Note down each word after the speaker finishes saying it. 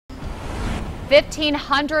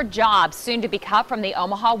1,500 jobs soon to be cut from the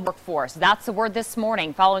Omaha workforce. That's the word this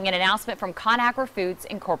morning following an announcement from ConAgra Foods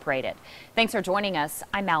Incorporated. Thanks for joining us.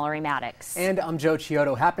 I'm Mallory Maddox. And I'm Joe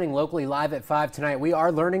Chiodo. Happening locally live at 5 tonight. We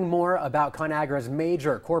are learning more about ConAgra's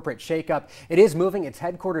major corporate shakeup. It is moving its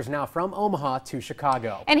headquarters now from Omaha to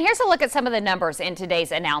Chicago. And here's a look at some of the numbers in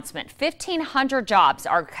today's announcement. 1,500 jobs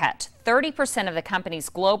are cut. 30% of the company's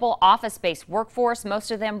global office-based workforce, most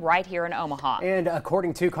of them right here in Omaha. And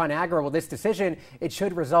according to ConAgra, well, this decision, it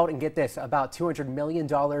should result in, get this, about $200 million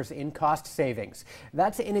in cost savings.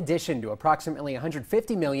 That's in addition to approximately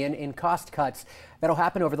 $150 million in cost cuts that'll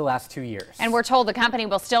happen over the last 2 years. And we're told the company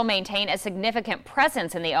will still maintain a significant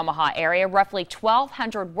presence in the Omaha area, roughly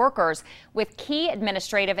 1,200 workers with key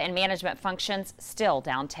administrative and management functions still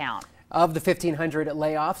downtown. Of the 1,500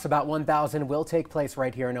 layoffs, about 1,000 will take place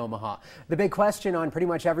right here in Omaha. The big question on pretty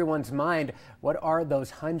much everyone's mind, what are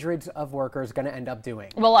those hundreds of workers going to end up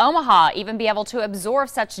doing? Will Omaha even be able to absorb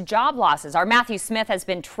such job losses? Our Matthew Smith has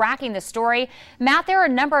been tracking the story. Matt, there are a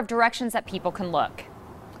number of directions that people can look.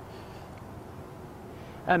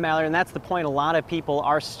 Mallory, and that's the point a lot of people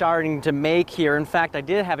are starting to make here. In fact, I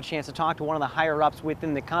did have a chance to talk to one of the higher-ups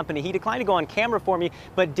within the company. He declined to go on camera for me,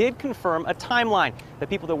 but did confirm a timeline. The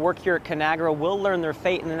people that work here at ConAgra will learn their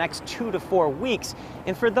fate in the next 2 to 4 weeks.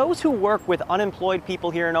 And for those who work with unemployed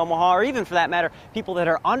people here in Omaha, or even for that matter, people that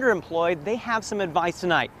are underemployed, they have some advice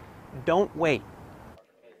tonight. Don't wait.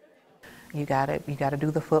 You gotta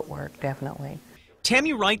do the footwork, definitely.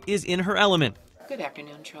 Tammy Wright is in her element. Good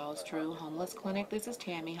afternoon, Charles Drew Homeless Clinic. This is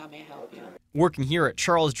Tammy. How may I help you? Working here at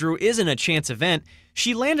Charles Drew isn't a chance event.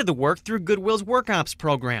 She landed the work through Goodwill's Work Ops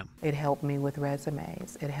program. It helped me with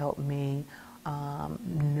resumes. It helped me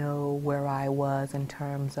know where I was in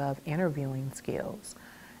terms of interviewing skills.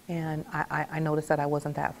 And I noticed that I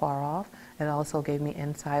wasn't that far off. It also gave me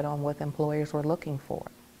insight on what employers were looking for,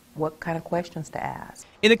 what kind of questions to ask.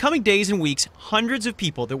 In the coming days and weeks, hundreds of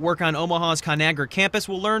people that work on Omaha's ConAgra campus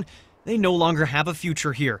will learn they no longer have a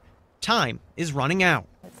future here. Time is running out.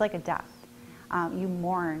 It's like a death. You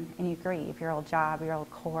mourn and you grieve your old job, your old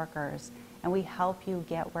coworkers, and we help you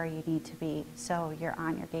get where you need to be so you're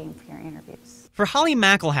on your game for your interviews. For Holly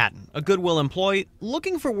McElhatton, a Goodwill employee,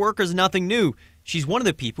 looking for work is nothing new. She's one of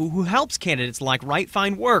the people who helps candidates like Wright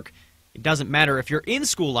find work. It doesn't matter if you're in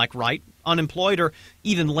school like Wright, unemployed, or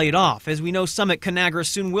even laid off, as we know some at ConAgra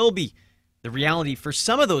soon will be. The reality for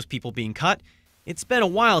some of those people being cut, it's been a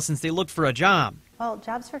while since they looked for a job. Well,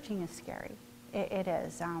 job searching is scary. It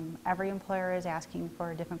is. Every employer is asking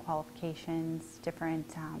for different qualifications,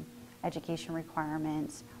 different education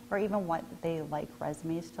requirements, or even what they like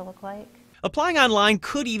resumes to look like. Applying online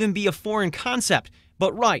could even be a foreign concept,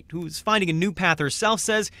 but Wright, who's finding a new path herself,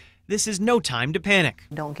 says this is no time to panic.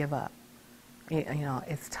 Don't give up. You know,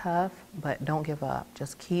 it's tough, but don't give up.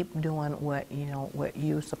 Just keep doing what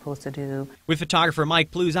you're supposed to do. With photographer Mike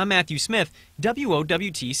Plews, I'm Matthew Smith,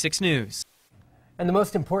 WOWT 6 News. And the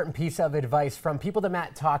most important piece of advice from people that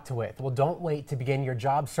Matt talked with, well, don't wait to begin your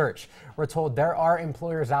job search. We're told there are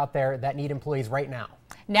employers out there that need employees right now.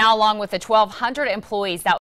 Now, along with the 1,200 employees that